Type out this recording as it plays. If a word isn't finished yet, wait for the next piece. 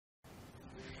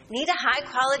Need a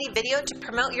high-quality video to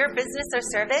promote your business or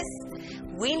service?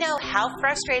 We know how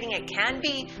frustrating it can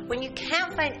be when you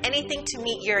can't find anything to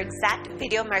meet your exact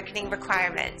video marketing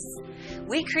requirements.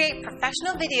 We create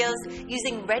professional videos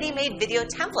using ready-made video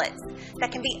templates that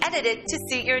can be edited to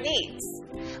suit your needs.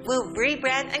 We'll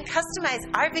rebrand and customize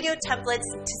our video templates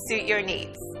to suit your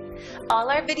needs. All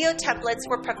our video templates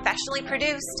were professionally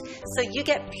produced, so you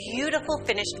get beautiful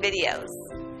finished videos.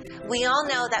 We all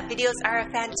know that videos are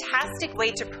a fantastic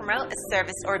way to promote a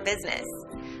service or business.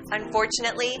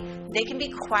 Unfortunately, they can be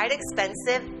quite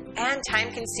expensive and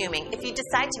time-consuming if you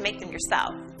decide to make them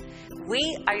yourself.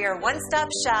 We are your one-stop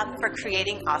shop for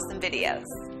creating awesome videos.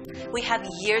 We have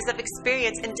years of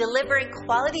experience in delivering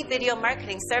quality video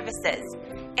marketing services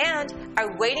and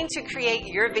are waiting to create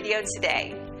your video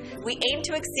today. We aim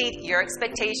to exceed your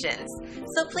expectations,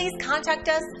 so please contact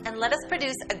us and let us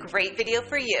produce a great video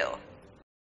for you.